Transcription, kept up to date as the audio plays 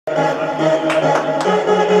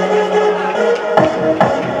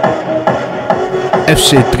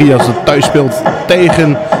FC Trias dat thuis speelt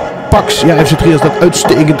tegen PAX. Ja, FC Trias dat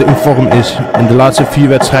uitstekend in vorm is. In de laatste 4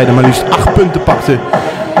 wedstrijden maar liefst 8 punten pakte.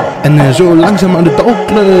 En zo langzaam aan de dal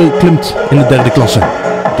klimt in de 3e klasse.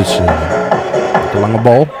 Dus de lange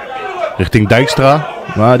bal richting Dijkstra.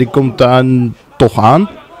 Maar die komt daar toch aan.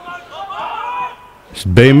 Is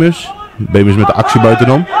het Bemis. Bemis met de actie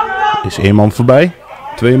buitenom. Is 1 man voorbij.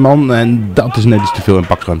 2 man en dat is net iets te veel in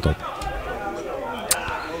PAX-ruimte op.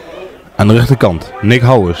 Aan de rechterkant, Nick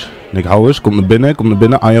Houwers. Nick Houwers komt naar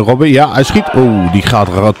binnen, Arjen Robben. Ja, hij schiet. Oh, die gaat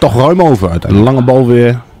er toch ruim over. Een lange bal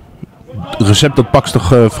weer. Het recept dat PAX toch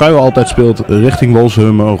vrijwel altijd speelt. Richting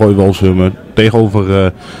Wolshummen, Roy Wolshummen.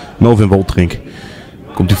 Tegenover Melvin Woltrink.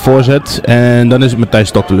 Komt die voorzet. En dan is het Matthijs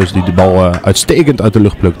Stoktelus die de bal uitstekend uit de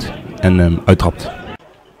lucht plukt. En uittrapt.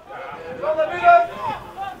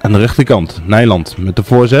 Aan de rechterkant, Nijland met de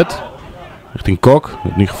voorzet. Richting Kok.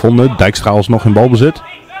 Niet gevonden. Dijkstra alsnog in balbezit.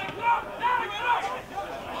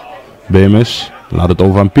 BMS laat het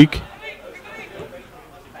over aan Piek.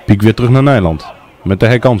 Piek weer terug naar Nijland. Met de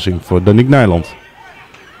herkansing voor Daniek Nijland.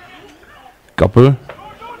 Kappen.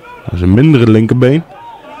 Dat is een mindere linkerbeen.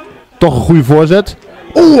 Toch een goede voorzet.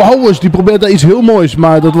 Oeh, Houwers die probeert daar iets heel moois.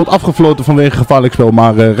 Maar dat wordt afgefloten vanwege gevaarlijk spel.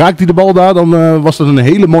 Maar raakt hij de bal daar, dan was dat een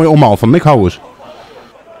hele mooie omhaal van Nick Houwers.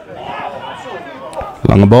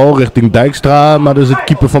 Lange bal richting Dijkstra. Maar dat is het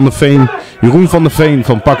keeper van de Veen. Jeroen van der Veen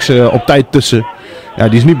van PAX op tijd tussen. Ja,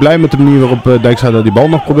 die is niet blij met de manier waarop Dijkstra die bal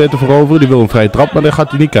nog probeert te veroveren. Die wil een vrije trap, maar dat gaat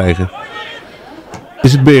hij niet krijgen.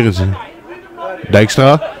 Is het Berendsen.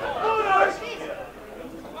 Dijkstra.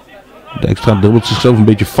 Dijkstra dribbelt zichzelf een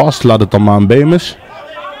beetje vast. Laat het dan maar aan Bemis.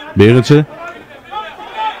 Berendsen.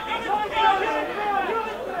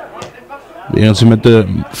 Berendsen met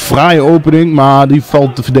de fraaie opening, maar die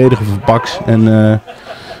valt te verdedigen voor PAX.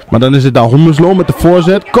 Maar dan is het daar Honderslo met de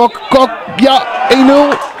voorzet. Kok, ja,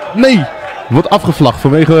 1-0. Nee. Wordt afgevlacht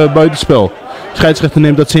vanwege buitenspel. Scheidsrechter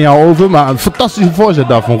neemt dat signaal over. Maar een fantastische voorzet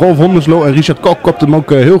daar van Rolf Honderslo. En Richard Kok kopt hem ook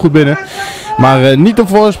heel goed binnen. Maar niet een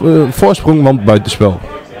voorsprong, want buitenspel.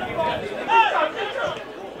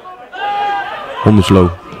 Honderslo.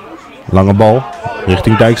 Lange bal.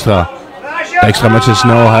 Richting Dijkstra. Dijkstra met zijn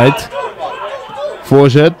snelheid.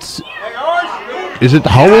 Voorzet. Is het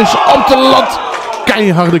Houwers op de lat.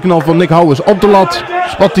 Keiharde knal van Nick Houwers op de lat.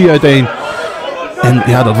 Spat hij uiteen. En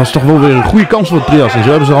ja, dat was toch wel weer een goede kans voor Trias. En zo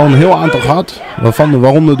hebben ze al een heel aantal gehad.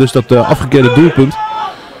 Waaronder dus dat afgekeerde doelpunt.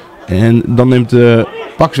 En dan neemt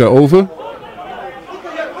PAX weer over.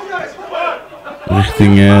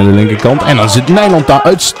 Richting de linkerkant. En dan zit Nijland daar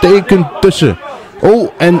uitstekend tussen.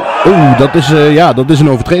 Dat is een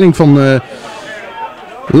overtreding van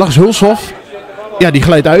Lars Hulshoff. Ja, die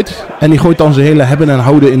glijdt uit. En die gooit dan zijn hele hebben en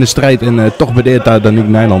houden in de strijd. En toch bedeert daar Daniek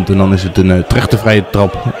Nijland. En dan is het een terechte vrije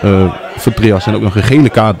trap voor Trias. En ook nog een gele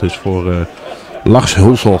kaart dus voor Lars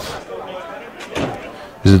Hulshoff.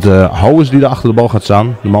 Is het Houwers die daar achter de bal gaat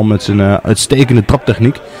staan. De man met zijn uitstekende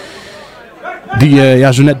traptechniek.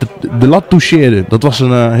 Die zo net de lat toucheerde. Dat was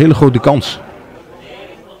een hele grote kans.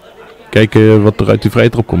 Kijken wat er uit die vrije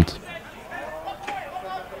trap komt.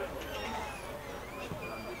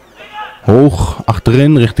 Hoog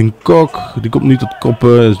achterin richting Kok. Die komt niet tot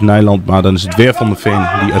koppen. Dat is Nijland. Maar dan is het weer Van der Veen.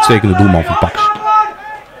 Die uitstekende doelman van PAX.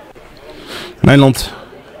 Nijland.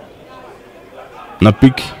 Naar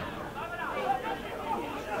Piek.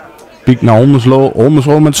 Piek naar Honderslo.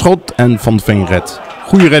 Honderslo met schot. En Van der Veen redt.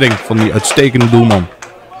 Goede redding van die uitstekende doelman.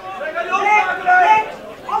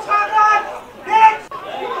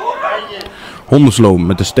 Honderslo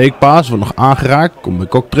met de steekpaas. Wordt nog aangeraakt. Komt bij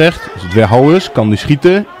Kok terecht. Is het weer Houwers. Kan die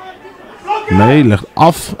schieten. Nee, legt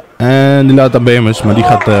af. En die laat aan Bemis. Maar die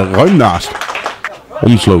gaat ruim naast.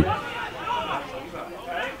 Honderslo.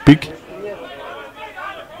 Piek.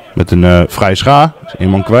 Met een vrije schaar. Is 1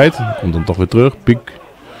 man kwijt. Komt dan toch weer terug. Piek.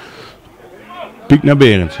 Piek naar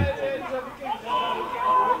Berendsen.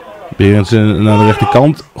 Berendsen naar de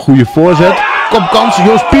rechterkant. Goede voorzet. Kopkans.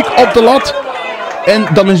 Joost Piek op de lat. En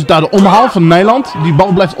dan is het daar de omhaal van Nijland. Die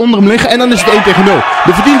bal blijft onder hem liggen. En dan is het 1-0.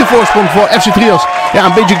 De verdiende voorsprong voor FC Trias. Ja,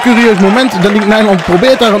 een beetje een curieus moment. Daniek Nijland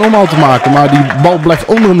probeert daar een omhaal te maken. Maar die bal blijft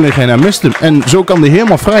onder hem liggen en hij mist hem. En zo kan hij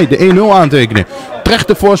helemaal vrij de 1-0 aantekenen.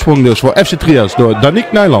 Terechte voorsprong dus voor FC Trias door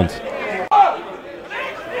Daniek Nijland.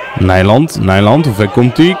 Nijland. Hoe ver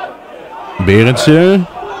komt hij?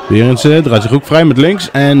 Berendsen draait zich ook vrij met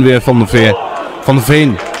links. En weer Van der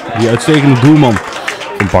Veen. Die uitstekende doelman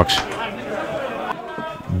van PAX.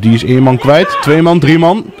 Die is 1 man kwijt. 2 man, 3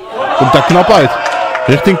 man. Komt daar knap uit.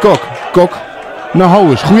 Richting Kok. Kok naar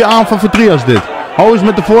Houwers. Goede aanval voor Trias dit. Houwers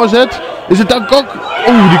met de voorzet. Is het dan Kok?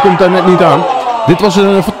 Oeh, die komt daar net niet aan. Dit was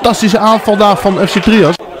een fantastische aanval daar van FC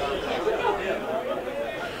Trias.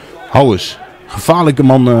 Houwers Gevaarlijke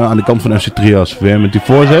man aan de kant van FC Trias. Weer met die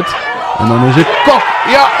voorzet. En dan is het Kok.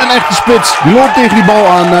 Ja, een echte spits. Die loopt tegen die bal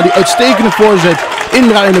aan. Na die uitstekende voorzet.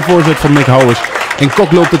 Indraaiende voorzet van Mick Houwers. En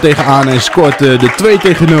Kok loopt er tegenaan en scoort de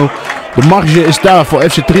 2-0. De marge is daar voor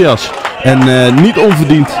FC Trias. En niet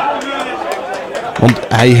onverdiend. Want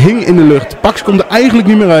hij hing in de lucht. Pax komt er eigenlijk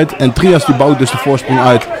niet meer uit. En Trias die bouwt dus de voorsprong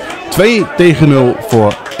uit. 2-0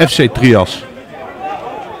 voor FC Trias.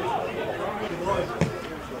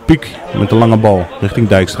 Piek met de lange bal richting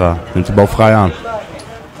Dijkstra. Neemt de bal vrij aan.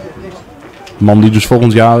 De man die dus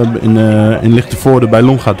volgend jaar in Lichtenvoorde bij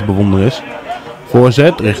Longa te bewonderen is.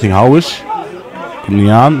 Voorzet richting Houwers. Komt niet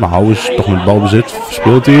aan, maar Houwers toch met balbezit.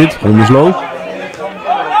 Verspeelt hij het. Honderslo.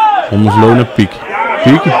 Honderslo naar Piek.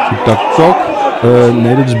 Piek, zoekt dat Kok.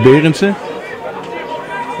 Nee, dat is Berendsen.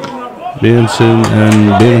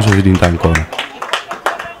 Berendsen verdient aankomen.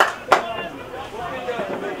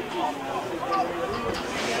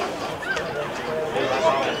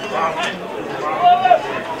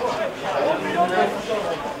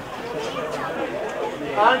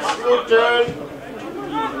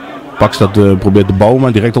 Pax dat probeert de bal,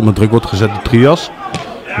 maar direct onder druk wordt gezet door Trias.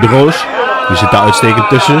 De Roos, die zit daar uitstekend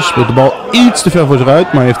tussen. Speelt de bal iets te ver voor zich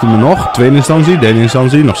uit, maar heeft hem er nog. Tweede instantie, derde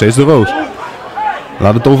instantie, nog steeds de Roos.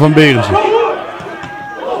 Laat het over aan Berendsen.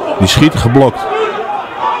 Die schiet geblokt.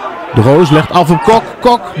 De Roos legt af op Kok.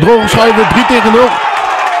 Kok, droge schuiven, 3-0.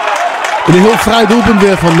 Een heel vrij doelpunt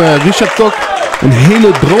weer van Richard Kok. Een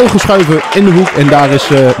hele droge schuiven in de hoek. En daar is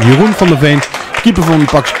Jeroen van der Veen, keeper van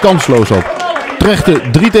Pax, kansloos op. Terechte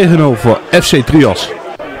 3-0 voor FC Trias.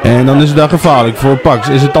 En dan is het daar gevaarlijk voor Pax.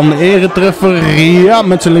 Is het dan de eretreffer? Ja,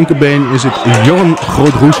 met zijn linkerbeen is het Jorn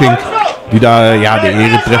Groot-Roesing die daar de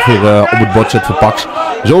eretreffer op het bord zet voor Pax.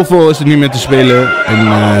 Zoveel is het niet meer te spelen. En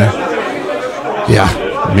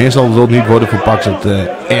meer zal het niet worden voor Pax. Het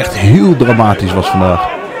echt heel dramatisch was vandaag.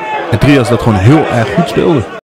 En Trias dat gewoon heel erg goed speelde.